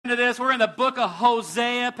into this. We're in the book of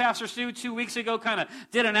Hosea. Pastor Stu 2 weeks ago kind of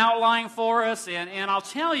did an outline for us. And I'll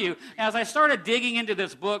tell you, as I started digging into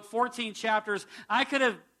this book, 14 chapters, I could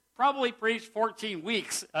have probably preached 14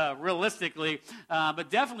 weeks, realistically, but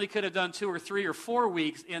definitely could have done 2 or 3 or 4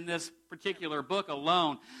 weeks in this particular book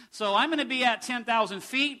alone. So I'm going to be at 10,000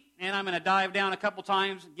 feet, and I'm going to dive down a couple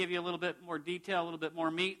times, give you a little bit more detail, a little bit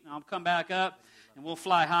more meat, and I'll come back up, and we'll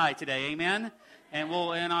fly high today, amen?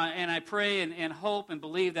 And I pray and hope and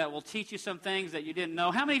believe that we'll teach you some things that you didn't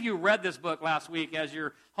know. How many of you read this book last week as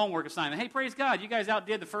your homework assignment? Hey, praise God, you guys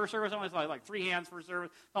outdid the first service. I only saw like 3 hands for service.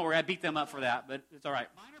 Don't worry, I beat them up for that, but it's all right.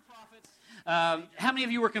 How many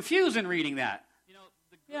of you were confused in reading that?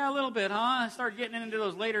 Yeah, a little bit, huh? I start getting into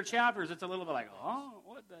those later chapters. It's a little bit like, oh,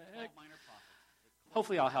 what the heck?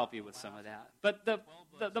 Hopefully I'll help you with some of that. But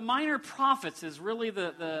the Minor Prophets is really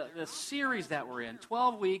the series that we're in.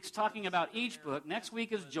 12 weeks talking about each book. Next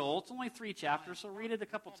week is Joel. It's only 3 chapters, so read it a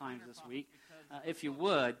couple times this week, if you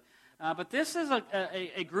would. But this is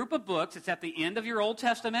a group of books. It's at the end of your Old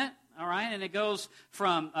Testament, all right? And it goes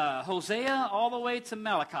from Hosea all the way to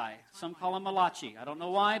Malachi. Some call him Malachi. I don't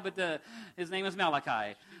know why, but his name is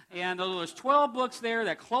Malachi. And there's 12 books there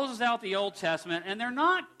that closes out the Old Testament. And they're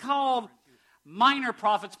not called minor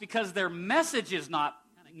prophets because their message is not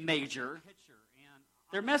major.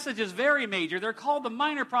 Their message is very major. They're called the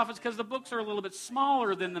minor prophets because the books are a little bit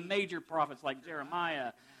smaller than the major prophets like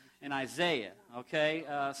Jeremiah and Isaiah, okay?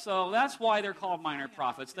 So that's why they're called minor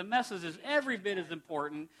prophets. The message is every bit as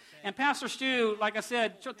important. And Pastor Stu, like I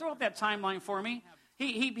said, throw up that timeline for me.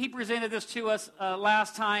 He presented this to us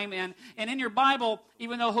last time. And in your Bible,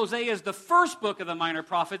 even though Hosea is the first book of the minor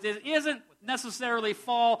prophets, it isn't necessarily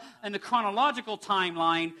fall in the chronological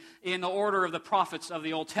timeline in the order of the prophets of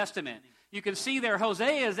the Old Testament. You can see there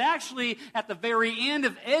Hosea is actually at the very end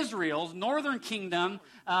of Israel's northern kingdom,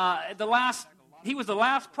 He was the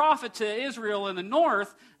last prophet to Israel in the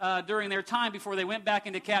north during their time before they went back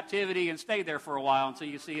into captivity and stayed there for a while until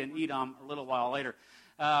you see in Edom a little while later.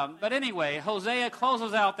 But anyway, Hosea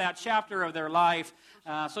closes out that chapter of their life.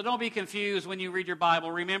 So don't be confused when you read your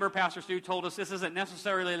Bible. Remember, Pastor Stu told us this isn't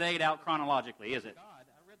necessarily laid out chronologically, is it?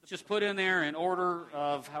 Just put in there in order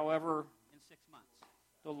of however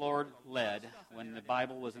the Lord led when the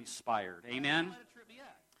Bible was inspired. Amen?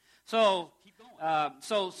 So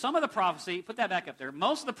some of the prophecy, put that back up there.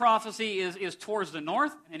 Most of the prophecy is towards the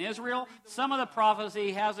north in Israel. Some of the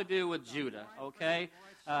prophecy has to do with Judah, okay?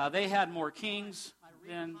 They had more kings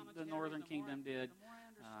than the northern kingdom did,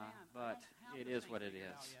 but it is what it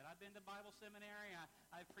is.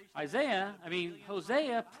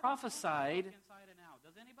 Hosea prophesied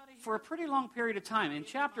for a pretty long period of time. In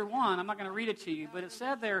chapter 1, I'm not going to read it to you, but it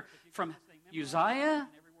said there from Uzziah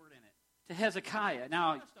to Hezekiah.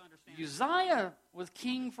 Now, Uzziah was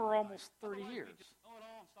king for almost 30 years.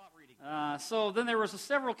 So then there was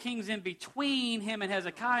several kings in between him and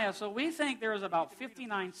Hezekiah. So we think there was about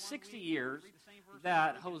 59, 60 years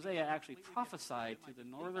that Hosea actually prophesied to the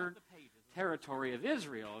northern territory of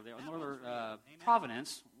Israel, the northern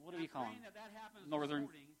province. What do you call them? Northern,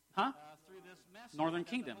 huh? Northern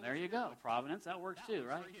kingdom. There you go. Providence. That works too,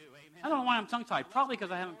 right? I don't know why I'm tongue-tied. Probably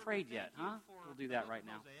because I haven't prayed yet, huh? We'll do that right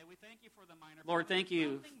now. Lord, thank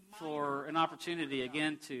you for an opportunity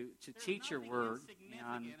again to teach your word.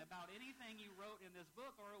 And,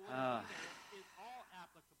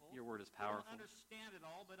 your word is powerful.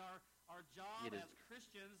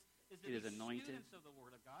 It is anointed.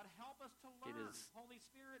 It is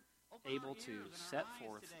able to set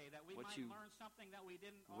forth what you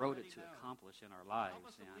wrote it to accomplish in our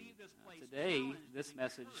lives. And today, this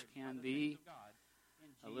message can be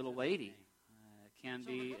a little weighty. It can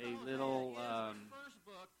be a little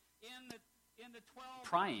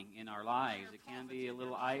prying in our lives. It can be a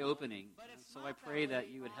little eye-opening. So I pray that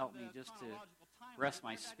you would help me just to rest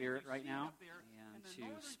my spirit right now and to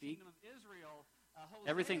speak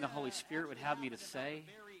everything the Holy Spirit would have me to say.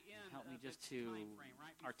 Help me just to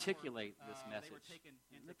articulate this message.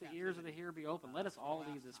 And let the ears of the hearer be open. Let us all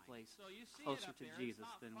leave this place closer to Jesus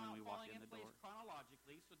than when we walk in the door.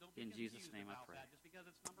 In Jesus' name I pray.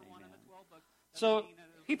 Amen. So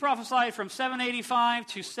he prophesied from 785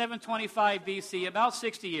 to 725 BC, about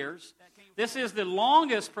 60 years. This is the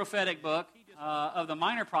longest prophetic book of the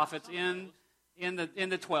minor prophets in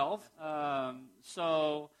the 12.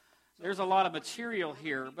 So there's a lot of material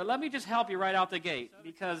here. But let me just help you right out the gate,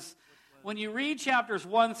 because when you read chapters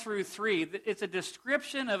 1 through 3, it's a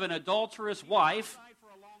description of an adulterous wife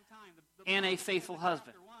and a faithful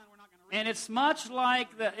husband. And it's much like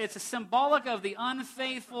it's a symbolic of the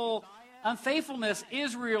unfaithfulness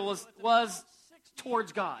Israel was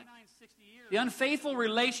towards God. The unfaithful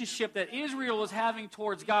relationship that Israel was having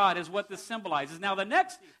towards God is what this symbolizes. Now, the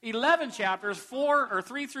next 11 chapters,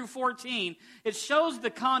 3 through 14, it shows the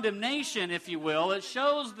condemnation, if you will. It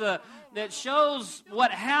shows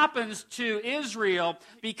what happens to Israel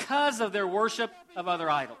because of their worship of other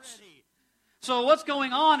idols. So what's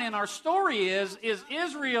going on in our story is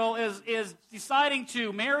Israel is deciding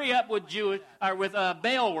to marry up with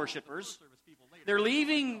Baal worshipers. They're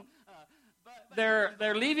leaving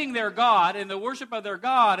their God and the worship of their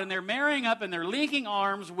God, and they're marrying up and they're linking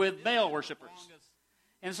arms with Baal worshipers.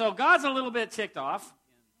 And so God's a little bit ticked off,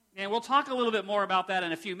 and we'll talk a little bit more about that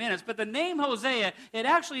in a few minutes. But the name Hosea, it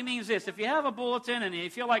actually means this. If you have a bulletin and you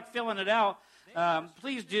feel like filling it out,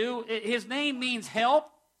 please do. His name means help,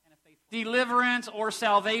 deliverance, or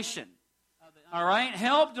salvation. All right?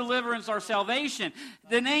 Help, deliverance, or salvation.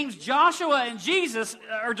 The names Joshua and Jesus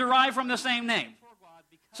are derived from the same name.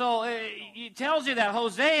 So it tells you that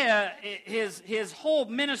Hosea, his whole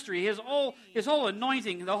ministry, his whole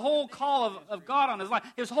anointing, the whole call of God on his life,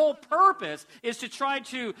 his whole purpose is to try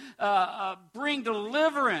to bring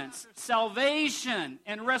deliverance, salvation,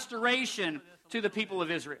 and restoration to the people of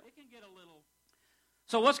Israel.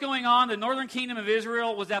 So what's going on? The northern kingdom of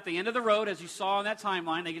Israel was at the end of the road, as you saw on that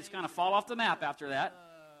timeline. They just kind of fall off the map after that.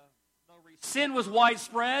 Sin was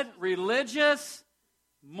widespread, religious,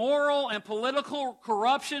 moral, and political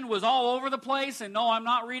corruption was all over the place. And no, I'm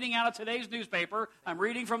not reading out of today's newspaper. I'm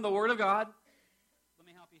reading from the Word of God. Let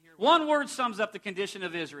me help you here. One word sums up the condition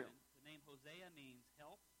of Israel. The name Hosea means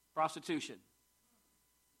help, prostitution.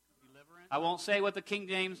 Deliverance. I won't say what the King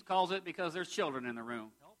James calls it because there's children in the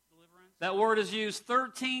room. Help, deliverance. That word is used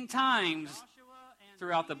 13 times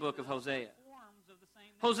throughout the book of Hosea.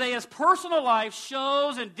 Hosea's personal life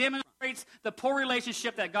shows and demonstrates the poor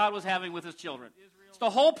relationship that God was having with his children. It's the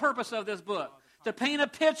whole purpose of this book, to paint a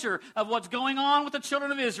picture of what's going on with the children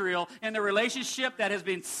of Israel and the relationship that has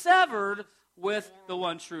been severed with the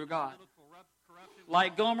one true God.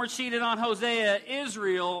 Like Gomer cheated on Hosea,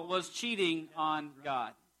 Israel was cheating on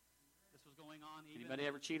God. Anybody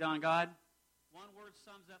ever cheat on God?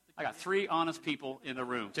 I got 3 honest people in the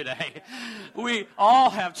room today. We all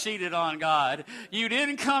have cheated on God. You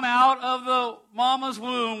didn't come out of the mama's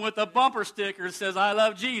womb with a bumper sticker that says, I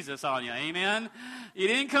love Jesus on you. Amen? You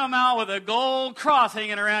didn't come out with a gold cross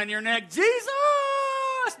hanging around your neck. Jesus!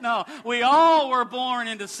 No, we all were born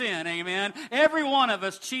into sin. Amen? Every one of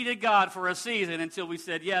us cheated God for a season until we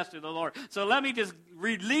said yes to the Lord. So let me just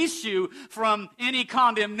release you from any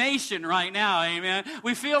condemnation right now. Amen?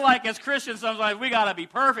 We feel like as Christians sometimes we got to be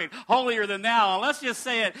perfect, holier than thou. And let's just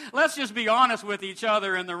say it. Let's just be honest with each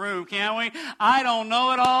other in the room, can't we? I don't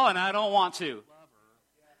know it all, and I don't want to.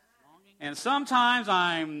 And sometimes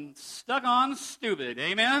I'm stuck on stupid.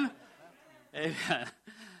 Amen? Amen.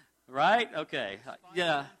 Right? Okay.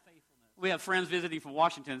 Yeah. We have friends visiting from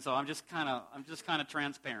Washington, so I'm just kind of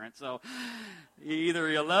transparent. So either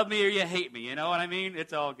you love me or you hate me. You know what I mean?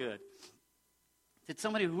 It's all good. Did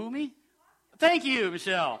somebody woo me? Thank you,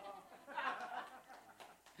 Michelle.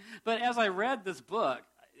 But as I read this book,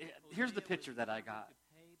 here's the picture that I got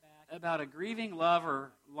about a grieving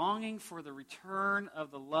lover longing for the return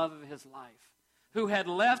of the love of his life, who had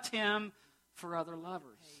left him for other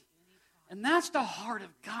lovers. And that's the heart of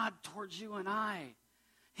God towards you and I.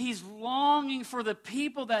 He's longing for the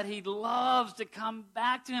people that he loves to come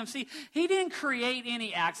back to him. See, he didn't create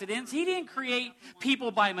any accidents. He didn't create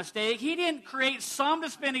people by mistake. He didn't create some to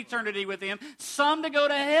spend eternity with him, some to go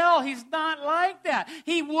to hell. He's not like that.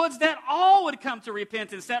 He would that all would come to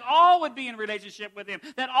repentance, that all would be in relationship with him,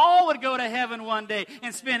 that all would go to heaven one day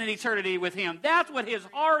and spend an eternity with him. That's what his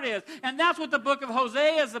heart is. And that's what the book of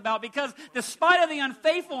Hosea is about, because despite of the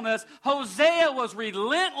unfaithfulness, Hosea was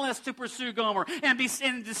relentless to pursue Gomer. And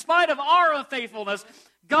despite of our unfaithfulness,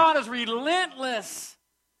 God is relentless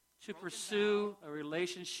to pursue a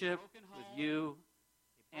relationship with you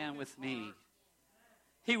and with me.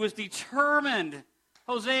 He was determined.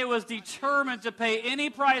 Hosea was determined to pay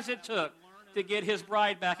any price it took to get his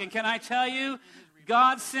bride back. And can I tell you,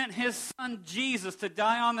 God sent his son Jesus to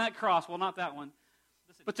die on that cross. Well, not that one.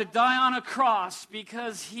 But to die on a cross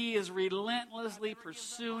because he is relentlessly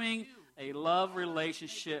pursuing a love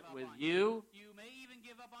relationship with you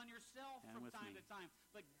and with me.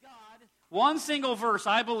 One single verse,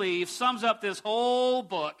 I believe, sums up this whole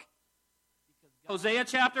book. Hosea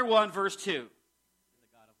chapter 1, verse 2.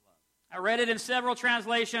 I read it in several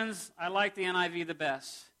translations. I like the NIV the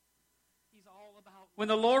best. When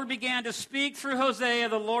the Lord began to speak through Hosea,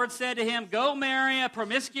 the Lord said to him, "Go marry a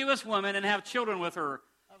promiscuous woman and have children with her.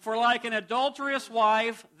 For like an adulterous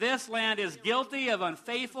wife, this land is guilty of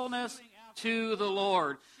unfaithfulness to the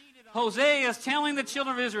Lord." Hosea is telling the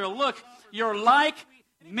children of Israel, look, You're like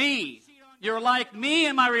me. You're like me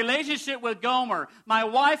in my relationship with Gomer. My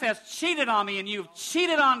wife has cheated on me, and you've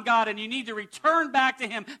cheated on God, and you need to return back to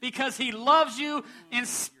Him because He loves you in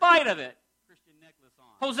spite of it.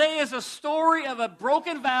 Hosea is a story of a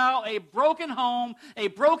broken vow, a broken home, a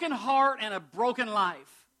broken heart, and a broken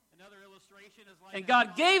life. And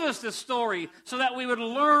God gave us this story so that we would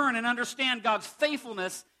learn and understand God's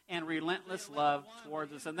faithfulness and relentless love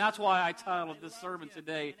towards us. And that's why I titled this sermon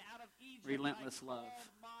today, Relentless Love.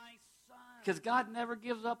 Because God never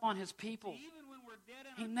gives up on His people.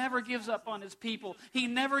 He never gives up on His people. He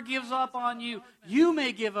never gives up on you. You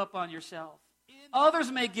may give up on yourself.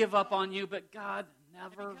 Others may give up on you, but God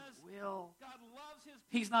never will.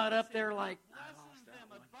 He's not up there like,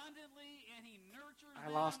 I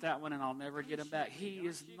lost that one and I'll never get him back. He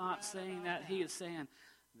is not saying that. He is saying,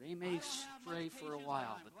 they may stray for a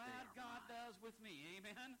while, but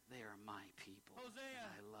they are my people. And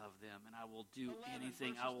I love them, and I will do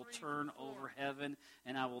anything. I will turn over heaven,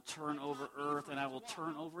 and I will turn over earth, and I will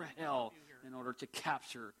turn over hell in order to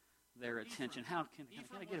capture their attention. Can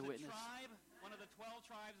I get a witness?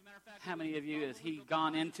 How many of you has He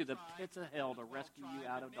gone into the pits of hell to rescue you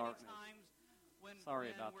out of darkness? Sorry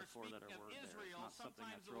about the four-letter word there. It's not something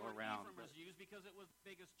I throw around, but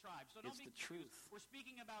it's the truth. We're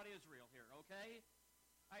speaking about Israel here, okay?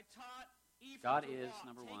 I taught Ephraim God to is, walk,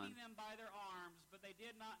 number one. taking them by their arms, but they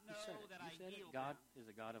did not know that I healed God them. is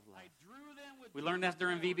a God of love. I drew them with We learned that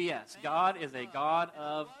during gentle VBS. cords, God bands is a love, God and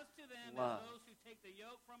of was to them as love. those who take the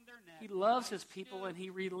yoke from their neck. He loves I His people, and He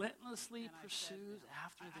relentlessly pursues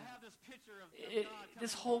after I them. have this picture of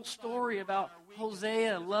This whole story about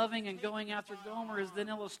Hosea loving and going after Gomer is an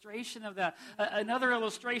illustration of that. Another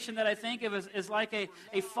illustration that I think of is like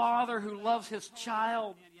a father who loves his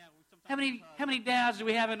child. How many dads do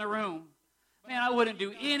we have in the room? Man, I wouldn't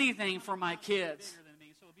do anything for my kids.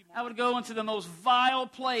 I would go into the most vile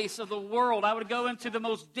place of the world. I would go into the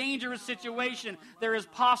most dangerous situation there is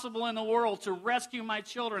possible in the world to rescue my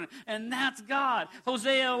children. And that's God.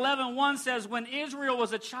 Hosea 11:1 says, when Israel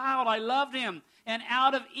was a child, I loved him. And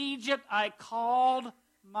out of Egypt I called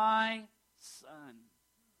my son.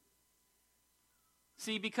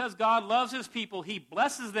 See, because God loves His people, He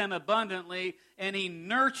blesses them abundantly, and He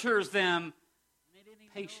nurtures them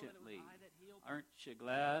patiently. Aren't you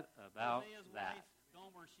glad about that?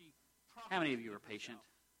 How many of you are patient?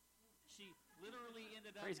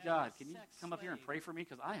 Praise God. Can you come up here and pray for me?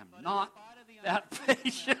 Because I am not that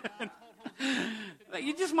patient.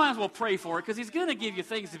 You just might as well pray for it, because He's going to give you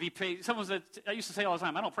things to be patient. Someone said, I used to say all the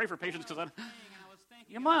time, I don't pray for patience because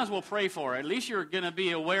you might as well pray for it. At least you're going to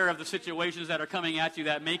be aware of the situations that are coming at you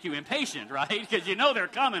that make you impatient, right? Because you know they're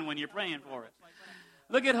coming when you're praying for it.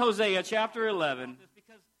 Look at Hosea chapter 11,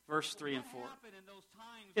 verse 3 and 4.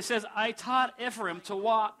 It says, I taught Ephraim to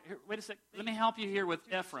walk. Here, wait a second. Let me help you here with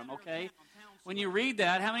Ephraim, okay? When you read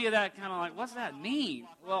that, how many of that kind of like, what's that mean?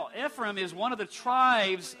 Well, Ephraim is one of the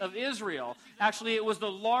tribes of Israel. Actually, it was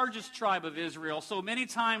the largest tribe of Israel. So many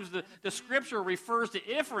times the scripture refers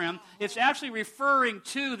to Ephraim. It's actually referring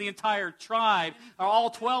to the entire tribe, or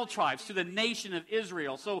all 12 tribes, to the nation of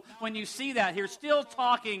Israel. So when you see that, he's still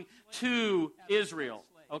talking to Israel,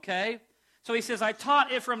 okay? So he says, I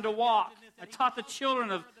taught Ephraim to walk. I taught the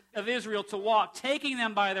children of Israel to walk, taking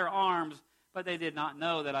them by their arms, but they did not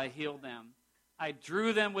know that I healed them. I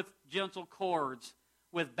drew them with gentle cords,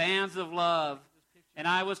 with bands of love, and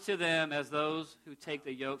I was to them as those who take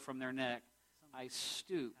the yoke from their neck. I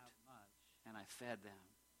stooped, and I fed them.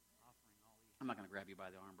 I'm not going to grab you by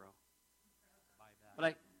the arm, bro.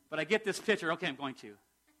 But I get this picture. Okay, I'm going to.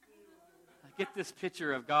 I get this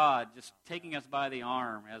picture of God just taking us by the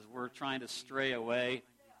arm as we're trying to stray away.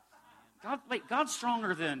 God's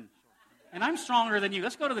stronger than, and I'm stronger than you.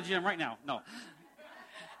 Let's go to the gym right now. No.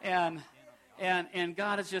 And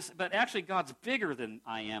God is just, but actually God's bigger than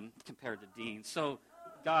I am compared to Dean. So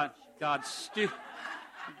God stoops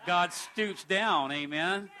down,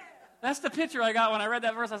 amen. That's the picture I got when I read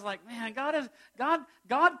that verse. I was like, man,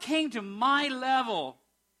 God came to my level.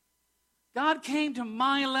 God came to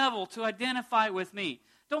my level to identify with me.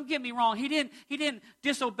 Don't get me wrong. He didn't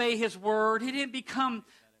disobey His word. He didn't become,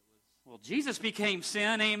 well, Jesus became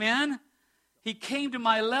sin, amen. He came to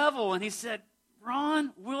my level and He said,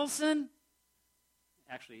 Ron Wilson.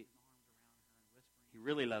 Actually, He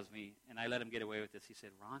really loves me, and I let Him get away with this. He said,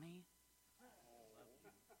 Ronnie,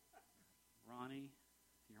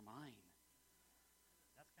 you're mine.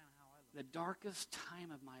 The darkest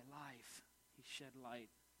time of my life, He shed light.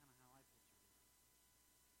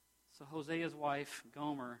 So Hosea's wife,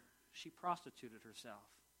 Gomer, she prostituted herself.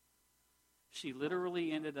 She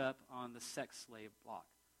literally ended up on the sex slave block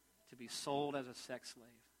to be sold as a sex slave.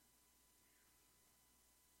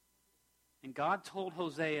 And God told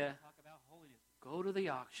Hosea, Talk about holiness. go to the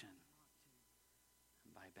auction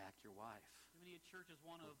and buy back your wife. Too many churches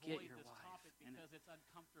want to Get avoid your this wife. topic And because it's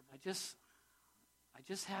uncomfortable. I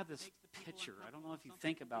just have this Makes the people picture. I don't uncomfortable. know if you Some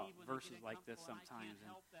think people about leave when they verses get like this uncomfortable, and I sometimes. can't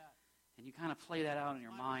help that. And you kind of play that out in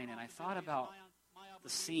your My mind. And I thought responsibility about is my the obligation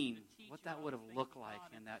scene, to teach what you that about would the have things looked of like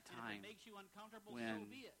God, in that and time if it makes you uncomfortable, when so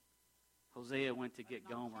be it. Hosea went to get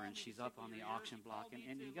I've not Gomer, called and you she's to up tickle on the your ears. auction He block. called me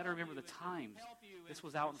And to you got to love remember you the and to times. help you This and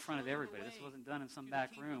was to out in front of show you the everybody. This way wasn't done in some to the back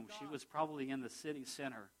kingdom room. of She God. was probably in the city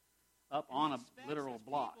center, up And on he a expects literal his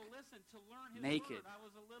block, people, listen, to learn his naked word. I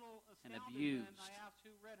was a little and astounded abused, when I asked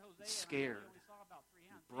who read Hosea, scared, and I only saw about 3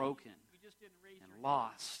 hands. broken, You just didn't raise your and hand.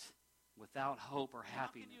 lost, without hope or How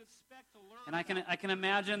can you happiness. expect to learn And I about can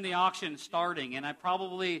imagine the auction starting, and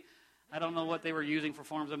I don't know what they were using for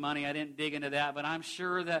forms of money. I didn't dig into that, but I'm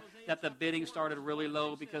sure that the bidding started really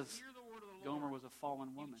low because Hear the word of the Gomer Lord, was a fallen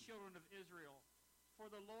you woman. children of Israel. For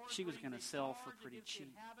the Lord She was brings gonna a sell for charge pretty against the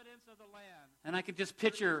cheap. inhabitants of the land. And I could just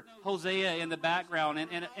picture Hosea in the background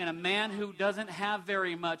and a man who doesn't have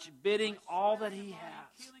very much bidding all that he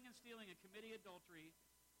has Killing and stealing and committing adultery,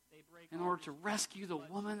 they break in all order to restraint rescue the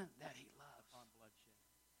bloodshed woman that he loves. upon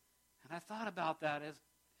bloodshed. And I thought about that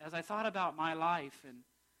as I thought about my life and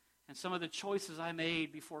some of the choices I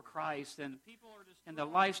made before Christ and People are destroyed. the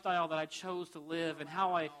lifestyle that I chose to live and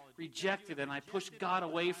how I rejected and I pushed God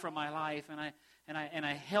away from my life and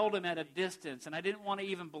I held him at a distance and I didn't want to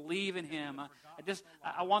even believe in him.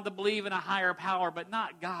 I wanted to believe in a higher power, but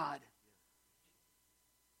not God.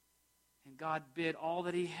 And God bid all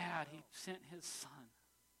that he had. He sent his son.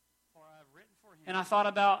 For I have written for him And I thought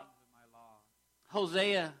about things of my law,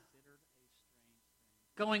 Hosea considered a strange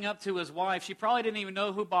thing. going up to his wife. She probably didn't even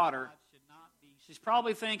know who bought her. God should not be She's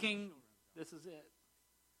probably thinking, this is it.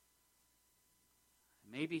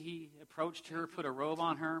 Maybe he approached her, put a robe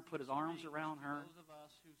on her, put his arms around her, those of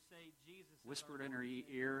us who say Jesus is whispered our in her Lord and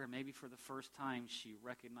Savior. ear, and maybe for the first time she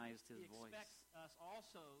recognized his He voice. expects us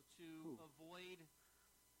also to avoid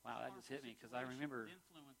Wow, that just hit me because I remember the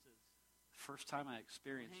influences first time I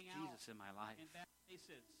experienced Hang out Jesus in my life. in bad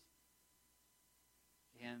places.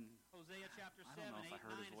 And Hosea chapter I 7, don't know if I 8,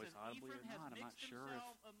 heard his 9, it voice says, audibly or Ephraim has not. I'm not mixed sure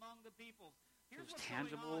himself among the peoples. Here's was what's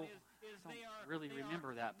tangible. going on is I they don't are, really they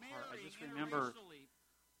remember are that part. I just marrying remember interracially.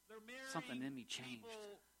 They're marrying something in me changed.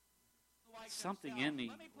 people like Something themselves. in me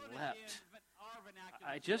Let put it leapt. in our vernacular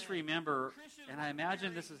I just today. remember, Christians and I were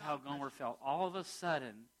imagine marrying this is how Gomer non-Christians. felt. All of a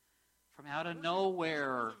sudden, from out of Worshipers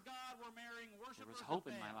nowhere, of God were marrying there worshipers was of hope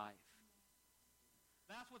in my Baal. life.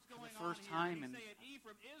 That's what's For the going first on time here. in- He's saying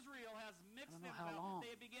Ephraim, Israel has mixed I don't know how themselves. long.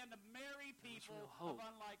 They began to marry There was people real of hope.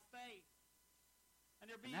 unlike faith. And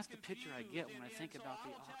they're being And that's the picture I get when I confused. think And about so the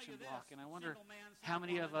I will tell auction you block. this, And I wonder single man, how single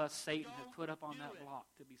many of woman, us Satan has don't put up on do that it. block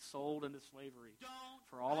to be sold into slavery Don't.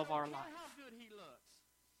 for all I of don't our care life. how good he looks.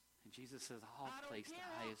 And Jesus says, I'll I don't place the care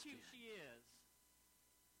how highest cute bid. she is.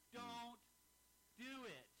 Don't do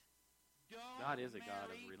it. Don't God is a God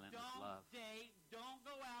of marry, relentless don't love. date, don't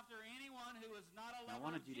go after anyone who is not a And lover I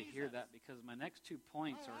wanted of you to Jesus. hear that because my next 2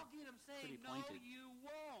 points Oh, are, I'll get him saying, pretty no, pointed. you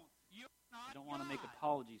won't. You're not I don't want to make God.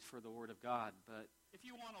 apologies for the Word of God, but If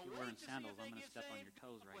you want to if you're wait wearing to sandals, see if I'm they going to get step on saved, your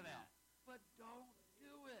toes go right with now. that. But don't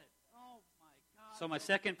do it. Oh, my God. So my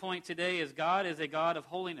second point today is God is a God of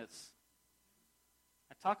holiness.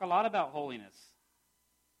 I talk a lot about holiness.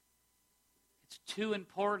 It's too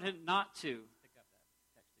important not to. Pick up that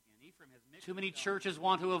text again. Ephraim has mixed Too many himself. churches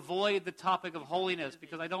want to avoid the topic of holiness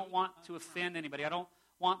because I don't want to offend anybody. I don't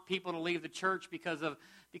want people to leave the church because of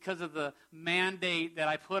the mandate that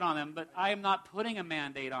I put on them. But I am not putting a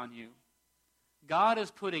mandate on you. God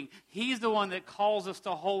is putting. He's the one that calls us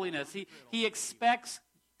to holiness. He expects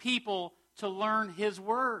people to learn His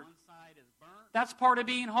Word. One side is burnt. That's part of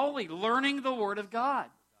being holy, learning the Word of God.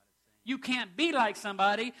 You can't be like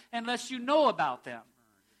somebody unless you know about them.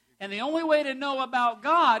 And the only way to know about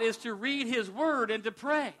God is to read His Word and to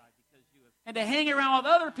pray. And to hang around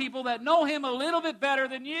with other people that know Him a little bit better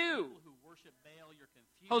than you. People who worship Baal, you're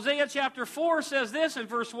confused. Hosea chapter 4 says this in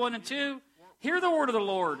verse 1 and 2. Hear the word of the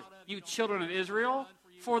Lord, you children of Israel.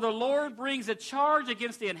 For the Lord brings a charge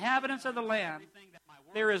against the inhabitants of the land.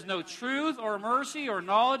 There is no truth or mercy or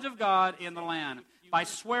knowledge of God in the land. By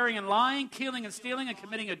swearing and lying, killing and stealing, and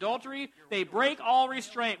committing adultery, they break all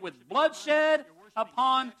restraint with bloodshed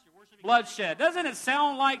upon bloodshed. Doesn't it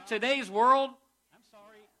sound like today's world? I'm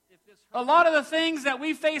sorry if this A lot of the things that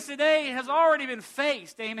we face today has already been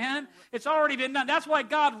faced, amen? It's already been done. That's why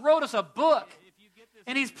God wrote us a book.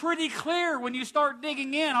 And He's pretty clear when you start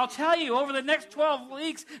digging in. I'll tell you, over the next 12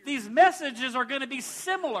 weeks, these messages are going to be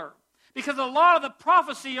similar. Because a lot of the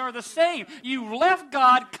prophecy are the same. You left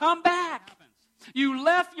God, come back. You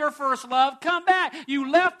left your first love. Come back.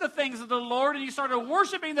 You left the things of the Lord and you started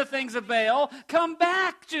worshiping the things of Baal. Come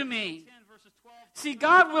back to me. See,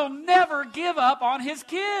 God will never give up on his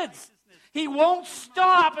kids. He won't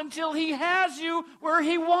stop until he has you where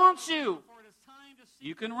he wants you.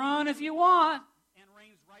 You can run if you want.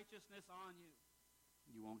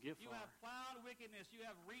 You won't get far.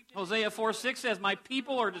 Hosea 4:6 says, my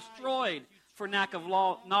people are destroyed for lack of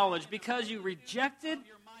knowledge. Because you rejected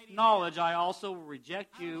knowledge, I also will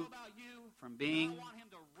reject you from being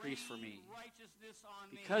priest for me.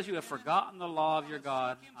 Because you have forgotten the law of your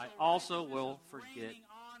God, I also will forget your children.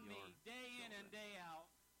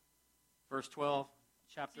 Verse 12,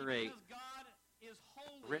 chapter 8.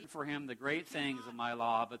 Written for him the great things of my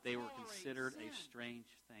law, but they were considered a strange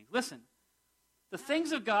thing. Listen, the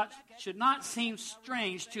things of God should not seem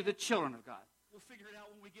strange to the children of God. We'll figure it out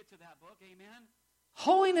when we get to that book. Amen.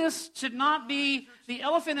 Holiness should not be the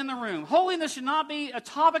elephant in the room. Holiness should not be a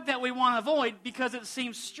topic that we want to avoid because it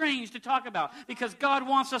seems strange to talk about, because God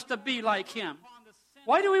wants us to be like him.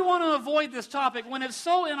 Why do we want to avoid this topic when it's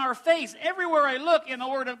so in our face? Everywhere I look in the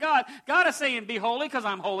Word of God, God is saying, be holy because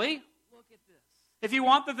I'm holy. Look at this. If you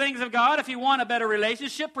want the things of God, if you want a better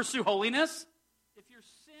relationship, pursue holiness. If your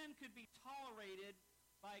sin could be tolerated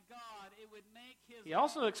by God, it would make his... He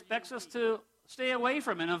also expects us to stay away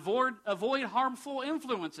from and avoid harmful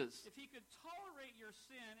influences. If he could tolerate your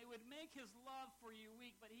sin, it would make his love for you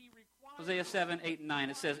weak, but he requires... Hosea 7, 8, and 9,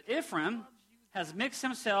 it says, Ephraim has mixed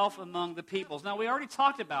himself among the peoples. Now, we already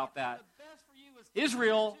talked about that.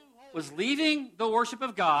 Israel was leaving the worship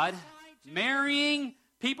of God, marrying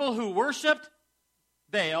people who worshiped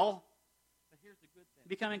Baal,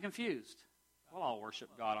 becoming confused. Well, I'll worship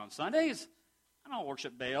God on Sundays. I don't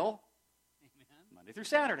worship Baal Monday through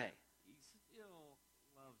Saturday. He still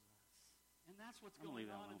loves us. And that's what's going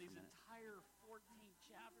on in these entire 14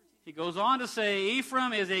 chapters. He goes on to say,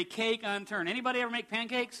 Ephraim is a cake unturned. Anybody ever make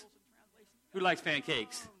pancakes? Who likes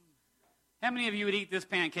pancakes? How many of you would eat this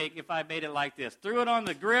pancake if I made it like this? Threw it on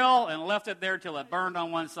the grill and left it there till it burned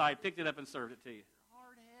on one side, picked it up and served it to you.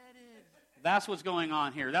 Hard-headed. That's what's going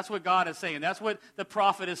on here. That's what God is saying. That's what the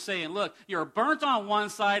prophet is saying. Look, you're burnt on one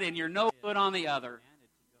side and you're no good on the other.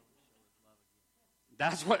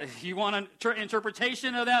 That's what, you want an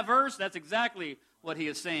interpretation of that verse? That's exactly what he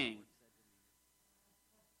is saying.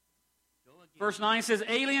 Verse 9 says,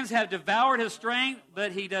 aliens have devoured his strength,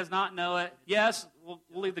 but he does not know it. Yes, we'll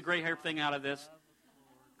leave the gray hair thing out of this.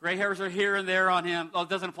 Gray hairs are here and there on him. Oh, it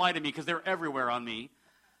doesn't apply to me because they're everywhere on me.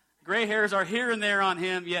 Gray hairs are here and there on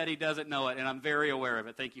him, yet he doesn't know it, and I'm very aware of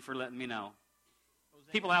it. Thank you for letting me know.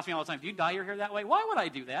 People ask me all the time, do you dye your hair that way? Why would I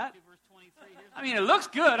do that? I mean, it looks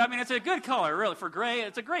good. I mean, it's a good color, really. For gray,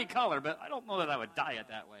 it's a great color, but I don't know that I would dye it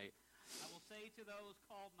that way.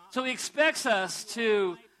 So he expects us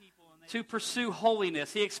to pursue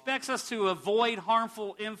holiness. He expects us to avoid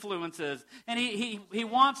harmful influences. And he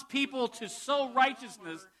wants people to sow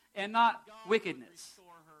righteousness and not wickedness.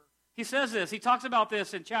 He says this. He talks about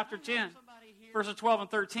this in chapter 10, verses 12 and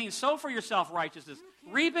 13. Sow for yourself righteousness.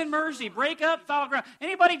 Reap in mercy. Break up foul ground.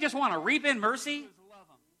 Anybody just want to reap in mercy?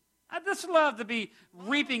 I just love to be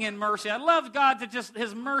reaping in mercy. I love God to just,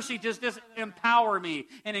 his mercy just empower me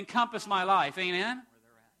and encompass my life. Amen?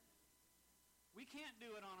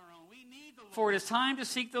 For it is time to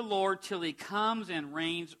seek the Lord till he comes and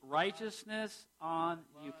rains righteousness on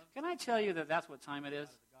you. Can I tell you that that's what time it is?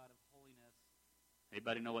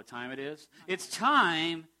 Anybody know what time it is? It's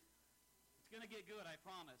time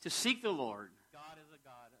to seek the Lord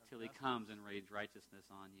till he comes and rains righteousness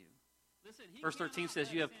on you. Verse 13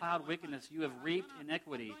 says, you have plowed wickedness, you have reaped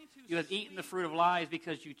iniquity, you have eaten the fruit of lies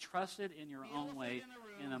because you trusted in your own way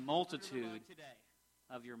in the multitude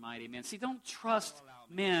of your mighty men. See, don't trust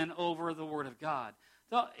men over the Word of God.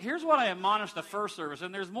 So here's what I admonished the first service,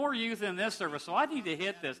 and there's more youth in this service, so I need to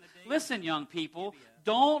hit this. Listen, young people,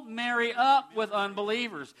 don't marry up with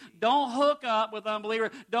unbelievers. Don't hook up with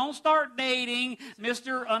unbelievers. Don't start dating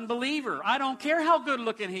Mr. Unbeliever. I don't care how good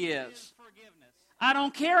looking he is. I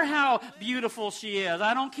don't care how beautiful she is.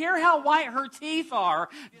 I don't care how white her teeth are.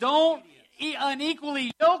 Don't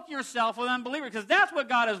unequally yoke yourself with unbelievers, because that's what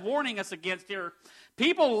God is warning us against here.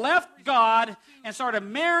 People left God and started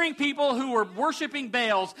marrying people who were worshiping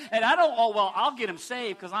Baals. And I'll get them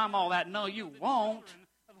saved because I'm all that. No, you won't.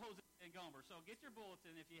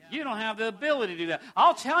 You don't have the ability to do that.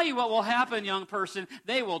 I'll tell you what will happen, young person.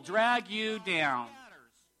 They will drag you down.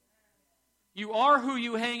 You are who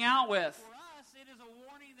you hang out with.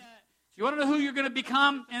 You want to know who you're going to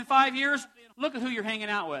become in 5 years? Look at who you're hanging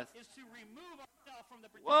out with.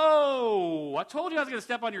 Whoa! I told you I was going to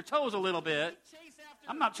step on your toes a little bit.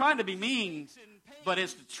 I'm not trying to be mean, but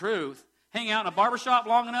it's the truth. hang out in a barbershop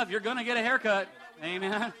long enough, you're going to get a haircut.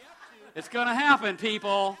 Amen. It's going to happen,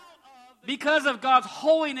 people. Because of God's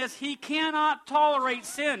holiness, he cannot tolerate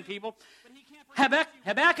sin, people.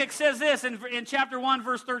 Habakkuk says this in chapter 1,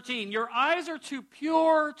 verse 13. Your eyes are too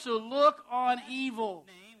pure to look on evil.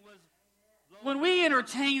 When we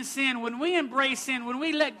entertain sin, when we embrace sin, when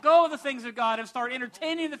we let go of the things of God and start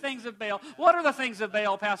entertaining the things of Baal, what are the things of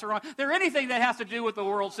Baal, Pastor Ron? They're anything that has to do with the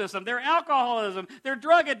world system. They're alcoholism, they're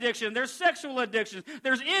drug addiction, there's sexual addiction.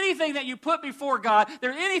 There's anything that you put before God.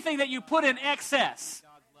 There's anything that you put in excess.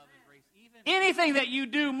 Anything that you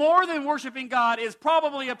do more than worshiping God is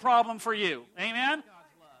probably a problem for you. Amen?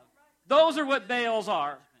 Those are what Baals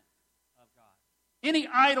are. Any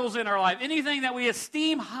idols in our life, anything that we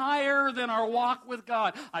esteem higher than our walk with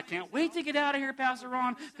God. I can't wait to get out of here, Pastor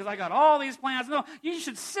Ron, because I got all these plans. No, you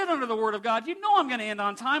should sit under the Word of God. You know I'm going to end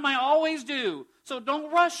on time. I always do. So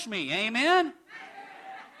don't rush me. Amen?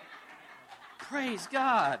 Praise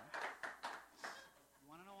God. You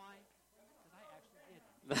want to know why?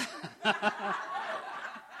 Because I actually did.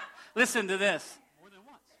 Listen to this. More than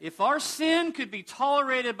once. If our sin could be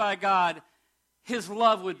tolerated by God, his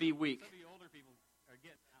love would be weak.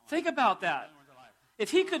 Think about that.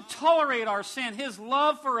 If he could tolerate our sin, his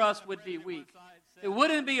love for us would be weak. It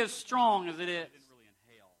wouldn't be as strong as it is.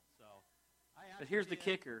 But here's the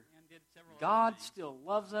kicker. God still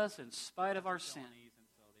loves us in spite of our sin.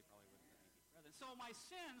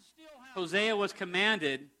 Hosea was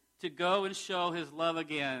commanded to go and show his love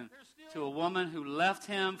again to a woman who left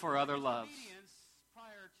him for other loves.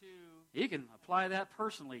 You can apply that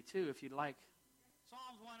personally, too, if you'd like.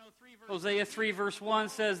 Hosea 3 verse 1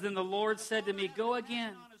 says, Then the Lord said to me, Go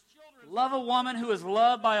again. Love a woman who is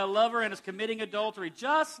loved by a lover and is committing adultery,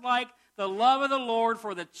 just like the love of the Lord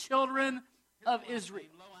for the children of Israel.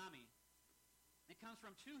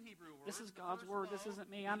 This is God's word. This isn't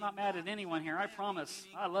me. I'm not mad at anyone here. I promise.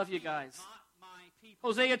 I love you guys.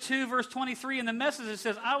 Hosea 2 verse 23 in the Message it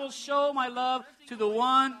says, I will show my love to the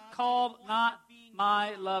one called not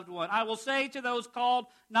my loved one. I will say to those called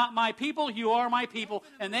not my people, you are my people.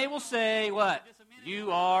 And they will say, what?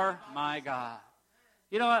 You are my God.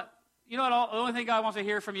 You know what? The only thing God wants to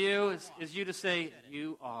hear from you is you to say,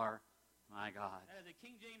 you are my God.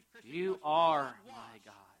 You are my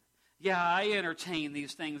God. Yeah, I entertain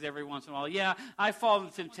these things every once in a while. Yeah, I fall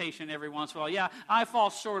into temptation every once in a while. Yeah, I fall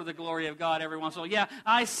short of the glory of God every once in a while. Yeah,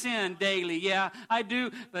 I sin daily. Yeah, I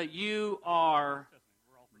do. But you are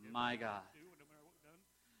my God.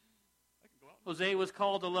 Hosea was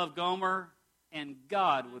called to love Gomer, and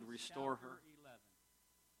God would restore her.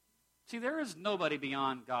 See, there is nobody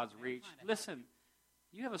beyond God's reach. Listen,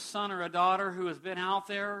 you have a son or a daughter who has been out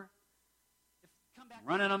there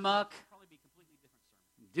running amok,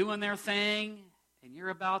 doing their thing, and you're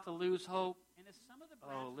about to lose hope.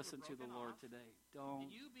 Oh, listen to the Lord today. Don't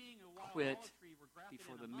quit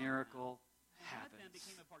before the miracle happens.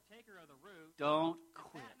 Don't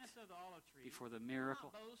quit before the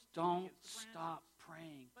miracle. Don't stop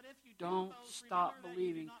praying. Don't stop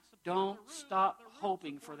believing. Don't stop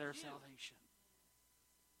hoping for their salvation.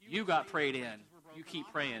 You got prayed in. You keep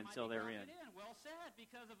praying until they're in.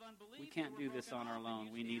 We can't do this on our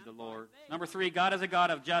own. We need the Lord. Number 3, God is a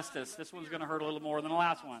God of justice. This one's going to hurt a little more than the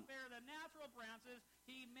last one.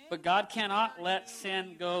 But God cannot let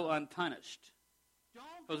sin go unpunished.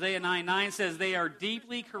 Hosea 9:9 says, They are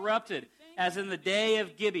deeply corrupted, as in the day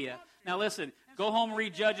of Gibeah. Now listen, go home and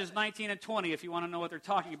read Judges 19 and 20 if you want to know what they're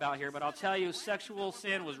talking about here. But I'll tell you, sexual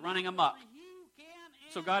sin was running amok.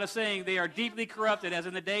 So God is saying they are deeply corrupted, as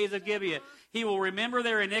in the days of Gibeah. He will remember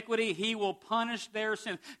their iniquity. He will punish their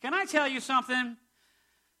sin. Can I tell you something?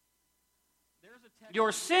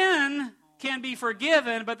 Your sin can be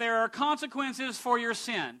forgiven, but there are consequences for your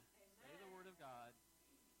sin.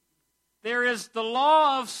 There is the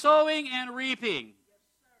law of sowing and reaping.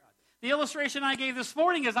 The illustration I gave this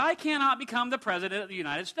morning is I cannot become the President of the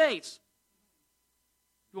United States.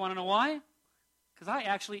 You want to know why? Because I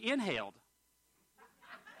actually inhaled.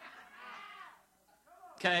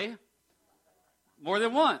 Okay? More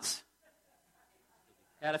than once.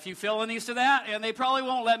 Had a few felonies to that, and they probably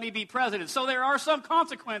won't let me be president. So there are some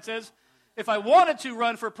consequences. If I wanted to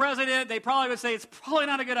run for president, they probably would say it's probably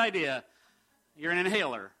not a good idea. You're an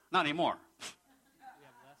inhaler. Not anymore.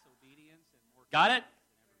 Got it?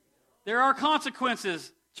 There are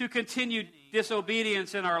consequences to continued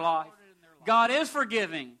disobedience in our life. God is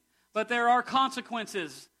forgiving, but there are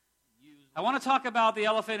consequences. I want to talk about the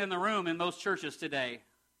elephant in the room in most churches today.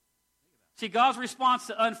 See, God's response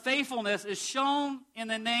to unfaithfulness is shown in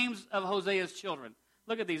the names of Hosea's children.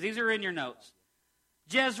 Look at these. These are in your notes.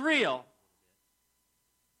 Jezreel.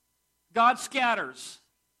 God scatters.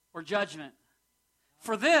 or judgment.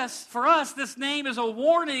 For us, this name is a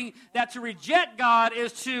warning that to reject God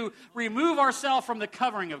is to remove ourselves from the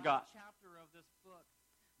covering of God.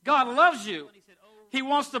 God loves you. He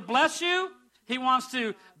wants to bless you. He wants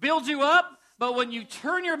to build you up. But when you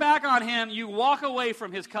turn your back on Him, you walk away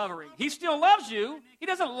from His covering. He still loves you. He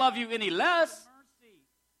doesn't love you any less.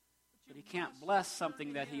 But He can't bless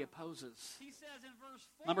something that He opposes.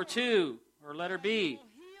 Number 2, or letter B,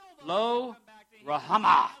 lo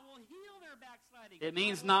rahama. It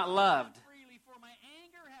means not loved.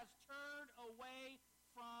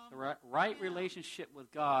 The right relationship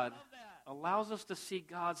with God allows us to see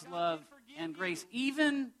God's love and grace,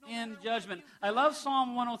 even in judgment. I love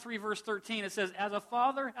Psalm 103, verse 13. It says, as a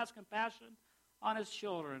father has compassion on his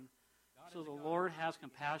children, so the Lord has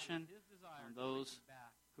compassion on those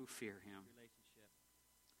who fear Him.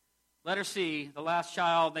 Letter C, the last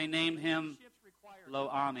child, they named him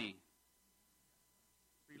Lo-Ami.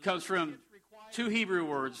 It comes from 2 Hebrew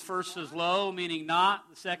words. First is lo, meaning not.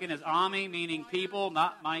 The second is ami, meaning people,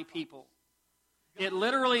 not my people. It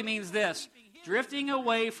literally means this: drifting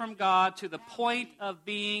away from God to the point of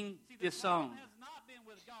being disowned.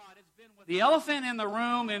 The elephant in the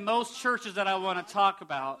room in most churches that I want to talk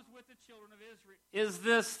about is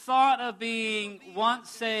this thought of being once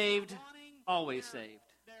saved, always saved.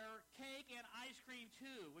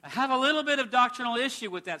 I have a little bit of doctrinal issue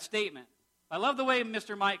with that statement. I love the way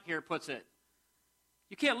Mr. Mike here puts it.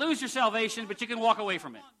 You can't lose your salvation, but you can walk away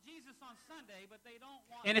from it.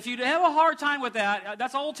 And if you have a hard time with that,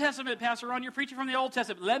 that's Old Testament, Pastor Ron. You're preaching from the Old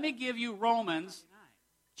Testament. Let me give you Romans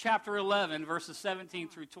chapter 11, verses 17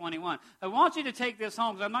 through 21. I want you to take this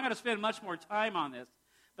home, because I'm not going to spend much more time on this.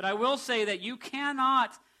 But I will say that you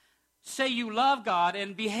cannot say you love God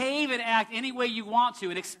and behave and act any way you want to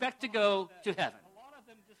and expect to go to heaven.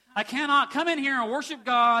 I cannot come in here and worship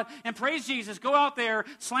God and praise Jesus, go out there,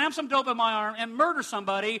 slam some dope in my arm, and murder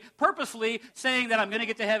somebody purposely saying that I'm going to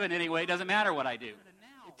get to heaven anyway. It doesn't matter what I do.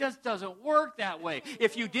 It just doesn't work that way.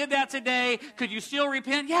 If you did that today, could you still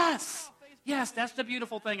repent? Yes. Yes, that's the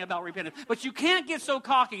beautiful thing about repentance. But you can't get so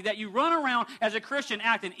cocky that you run around as a Christian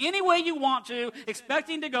acting any way you want to,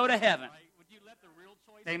 expecting to go to heaven.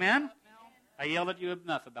 Amen? I yelled at you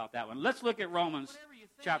enough about that one. Let's look at Romans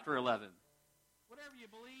chapter 11.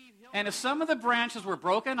 And if some of the branches were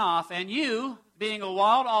broken off, and you, being a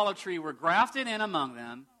wild olive tree, were grafted in among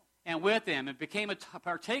them, and with them, and became a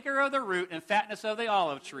partaker of the root and fatness of the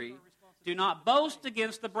olive tree, do not boast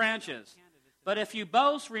against the branches. But if you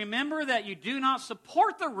boast, remember that you do not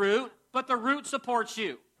support the root, but the root supports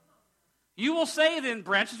you. You will say then,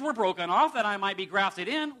 branches were broken off that I might be grafted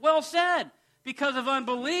in. Well said. Because of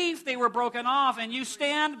unbelief they were broken off, and you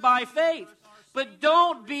stand by faith. But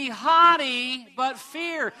don't be haughty, but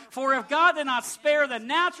fear. For if God did not spare the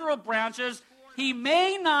natural branches, He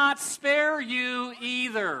may not spare you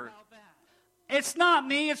either. It's not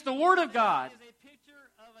me, it's the Word of God.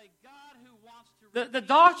 The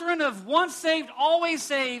doctrine of once saved, always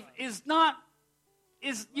saved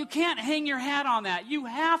you can't hang your hat on that. You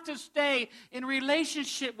have to stay in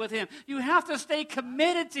relationship with Him. You have to stay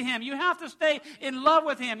committed to Him. You have to stay in love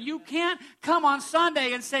with Him. You can't come on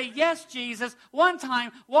Sunday and say, yes, Jesus, one time,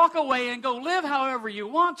 walk away and go live however you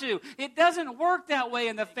want to. It doesn't work that way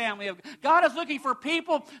in the family of God. God is looking for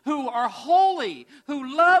people who are holy,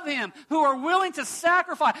 who love Him, who are willing to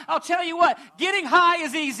sacrifice. I'll tell you what, getting high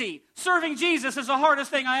is easy. Serving Jesus is the hardest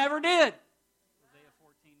thing I ever did.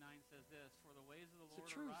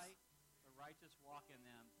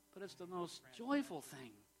 But it's the most joyful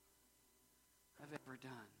thing I've ever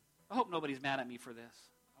done. I hope nobody's mad at me for this.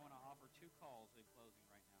 I want to offer 2 calls in closing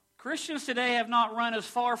right now. Christians today have not run as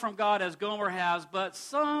far from God as Gomer has, but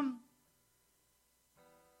some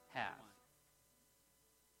have.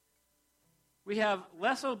 We have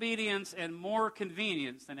less obedience and more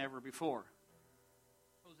convenience than ever before.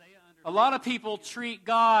 A lot of people treat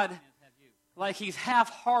God like He's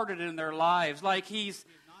half-hearted in their lives, like He's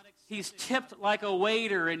tipped like a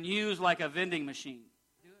waiter and used like a vending machine.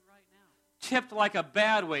 Tipped like a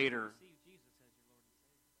bad waiter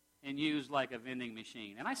and used like a vending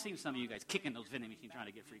machine. And I've seen some of you guys kicking those vending machines trying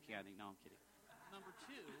to get free candy. No, I'm kidding.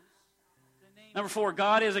 Number 4,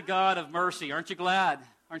 God is a God of mercy. Aren't you glad?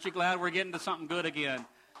 Aren't you glad we're getting to something good again?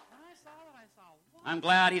 I'm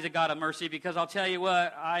glad He's a God of mercy, because I'll tell you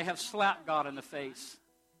what, I have slapped God in the face.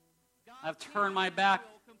 I've turned my back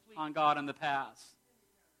on God in the past.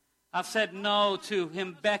 I've said no to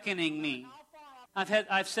Him beckoning me.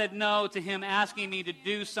 I've said no to Him asking me to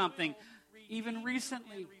do something, even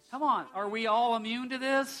recently. Come on, are we all immune to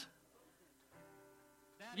this?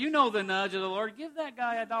 You know the nudge of the Lord. Give that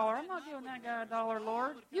guy $1. I'm not giving that guy $1,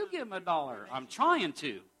 Lord. You give him $1. I'm trying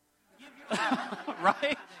to.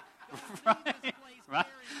 Right?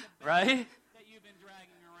 Right? That you've been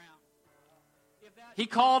dragging around. He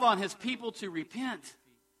called on his people to repent.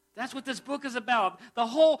 That's what this book is about. The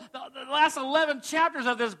last 11 chapters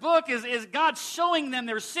of this book is God showing them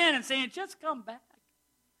their sin and saying, just come back.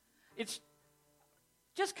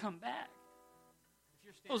 Just come back.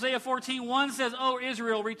 Hosea 14:1 says, O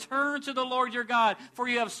Israel, return to the Lord your God, for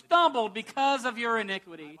you have stumbled because of your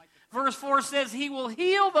iniquity. Verse 4 says, He will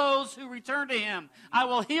heal those who return to Him. I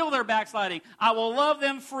will heal their backsliding. I will love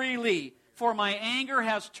them freely, for my anger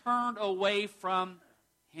has turned away from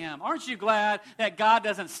Him. Aren't you glad that God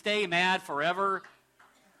doesn't stay mad forever?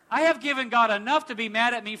 I have given God enough to be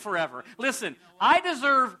mad at me forever. Listen, I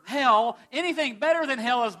deserve hell. Anything better than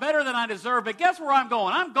hell is better than I deserve. But guess where I'm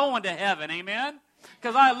going? I'm going to heaven, amen?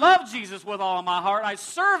 Because I love Jesus with all of my heart. I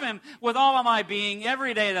serve Him with all of my being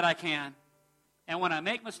every day that I can. And when I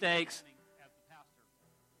make mistakes,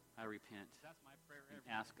 I repent and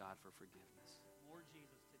ask God for forgiveness.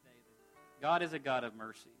 God is a God of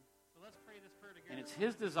mercy. And it's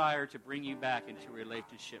His desire to bring you back into a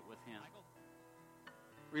relationship with Him.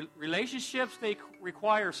 Relationships, they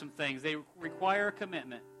require some things. They require a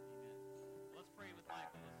commitment.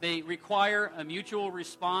 They require a mutual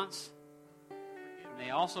response. And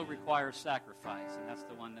they also require sacrifice. And that's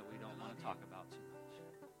the one that we don't want to talk about too much.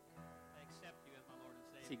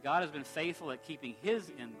 See, God has been faithful at keeping His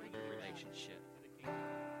end of the relationship.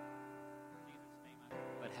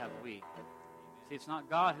 But have we? See, it's not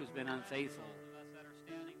God who's been unfaithful.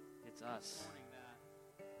 It's us.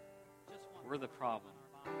 We're the problem.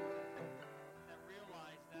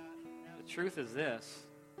 The truth is this,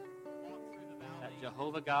 that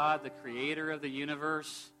Jehovah God, the creator of the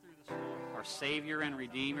universe, our Savior and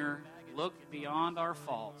Redeemer, looked beyond our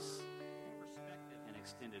faults and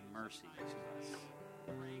extended mercy to us.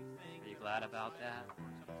 Are you glad about that?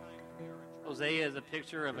 Hosea is a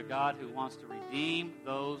picture of a God who wants to redeem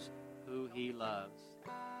those who He loves.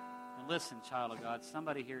 And listen, child of God,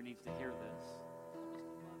 somebody here needs to hear this.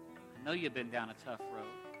 I know you've been down a tough road.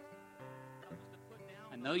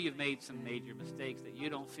 I know you've made some major mistakes that you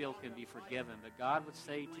don't feel can be forgiven, but God would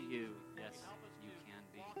say to you, yes, you can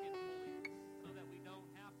be.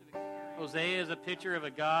 Hosea is a picture of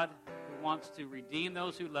a God who wants to redeem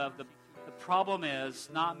those who love. The problem is,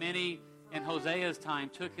 not many in Hosea's time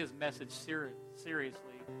took his message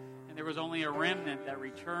seriously, and there was only a remnant that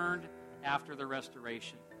returned after the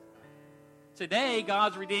restoration. Today,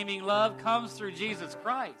 God's redeeming love comes through Jesus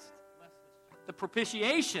Christ, the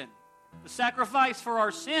propitiation, the sacrifice for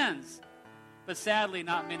our sins. But sadly,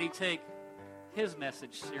 not many take His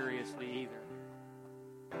message seriously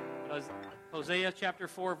either. Because Hosea chapter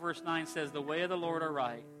 4, verse 9 says, the way of the Lord are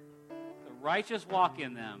right. The righteous walk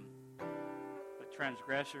in them, but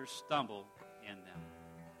transgressors stumble in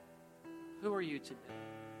them. Who are you today?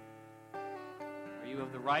 Are you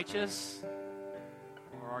of the righteous,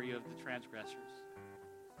 or are you of the transgressors?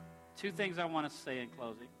 Two things I want to say in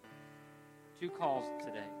closing. Two calls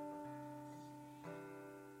today.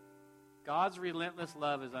 God's relentless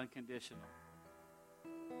love is unconditional.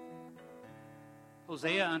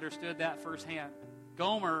 Hosea understood that firsthand.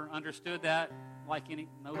 Gomer understood that like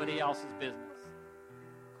nobody else's business.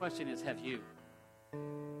 The question is, have you?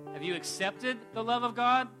 Have you accepted the love of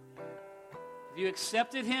God? Have you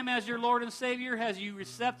accepted Him as your Lord and Savior? Has you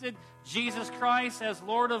accepted Jesus Christ as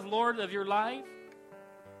Lord of your life?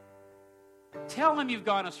 Tell Him you've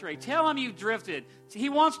gone astray. Tell Him you've drifted. He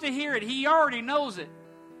wants to hear it. He already knows it.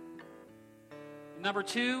 Number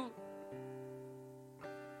two,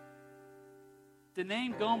 the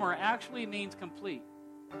name Gomer actually means complete.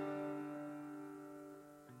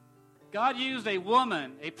 God used a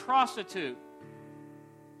woman, a prostitute,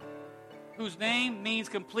 whose name means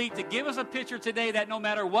complete, to give us a picture today that no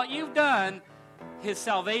matter what you've done, His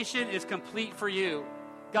salvation is complete for you.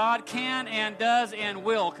 God can and does and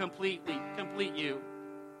will complete you.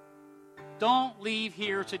 Don't leave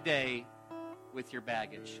here today with your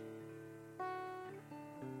baggage.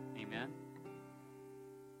 Amen.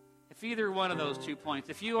 If either one of those 2 points,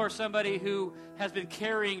 if you are somebody who has been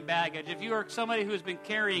carrying baggage, if you are somebody who has been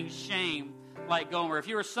carrying shame like Gomer, if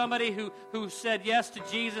you are somebody who said yes to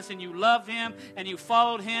Jesus and you loved Him and you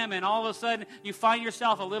followed Him and all of a sudden you find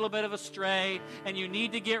yourself a little bit of a stray and you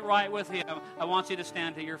need to get right with Him, I want you to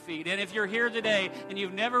stand to your feet. And if you're here today and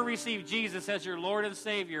you've never received Jesus as your Lord and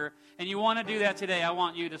Savior and you want to do that today, I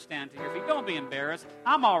want you to stand to your feet. Don't be embarrassed.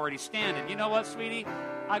 I'm already standing. You know what, sweetie?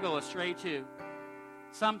 I go astray too.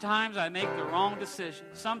 Sometimes I make the wrong decision.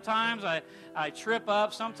 Sometimes I trip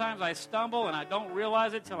up. Sometimes I stumble and I don't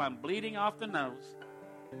realize it till I'm bleeding off the nose.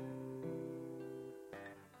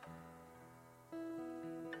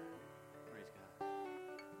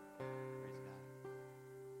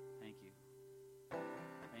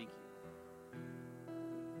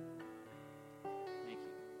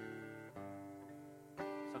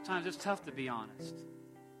 Sometimes it's tough to be honest.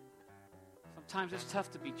 Sometimes it's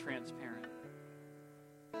tough to be transparent.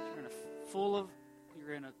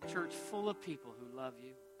 You're in a church full of people who love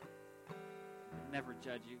you, who never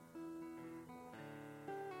judge you.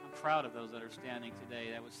 I'm proud of those that are standing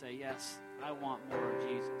today that would say, yes, I want more of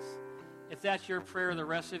Jesus. If that's your prayer, the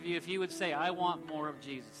rest of you, if you would say, I want more of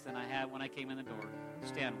Jesus than I had when I came in the door,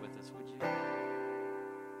 stand with us, would you?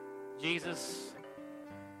 Jesus,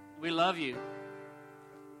 we love you.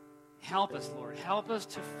 Help us, Lord. Help us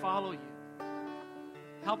to follow you.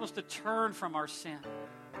 Help us to turn from our sin.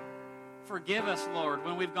 Forgive us, Lord,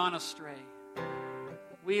 when we've gone astray.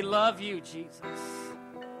 We love you, Jesus.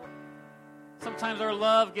 Sometimes our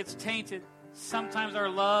love gets tainted. Sometimes our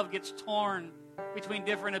love gets torn between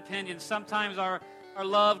different opinions. Sometimes our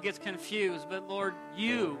love gets confused. But, Lord,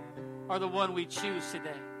 you are the one we choose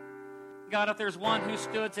today. God, if there's one who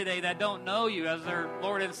stood today that don't know you as their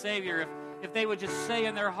Lord and Savior, if they would just say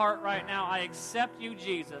in their heart right now, I accept you,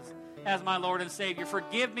 Jesus, as my Lord and Savior.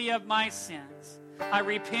 Forgive me of my sins. I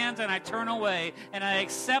repent and I turn away and I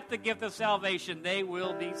accept the gift of salvation. They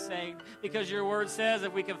will be saved. Because your word says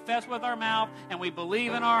if we confess with our mouth and we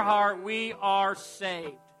believe in our heart, we are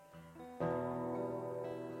saved.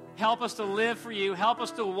 Help us to live for you. Help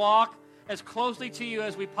us to walk as closely to you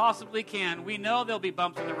as we possibly can. We know there'll be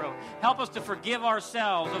bumps in the road. Help us to forgive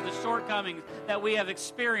ourselves of the shortcomings that we have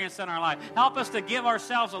experienced in our life. Help us to give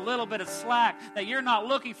ourselves a little bit of slack, that you're not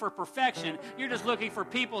looking for perfection. You're just looking for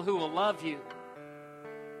people who will love you.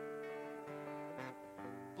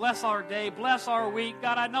 Bless our day. Bless our week.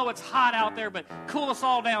 God, I know it's hot out there, but cool us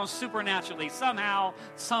all down supernaturally, somehow,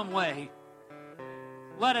 some way.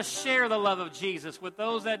 Let us share the love of Jesus with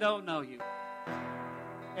those that don't know you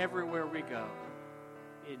everywhere we go.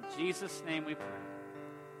 In Jesus' name we pray.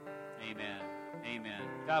 Amen. Amen.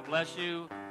 God bless you.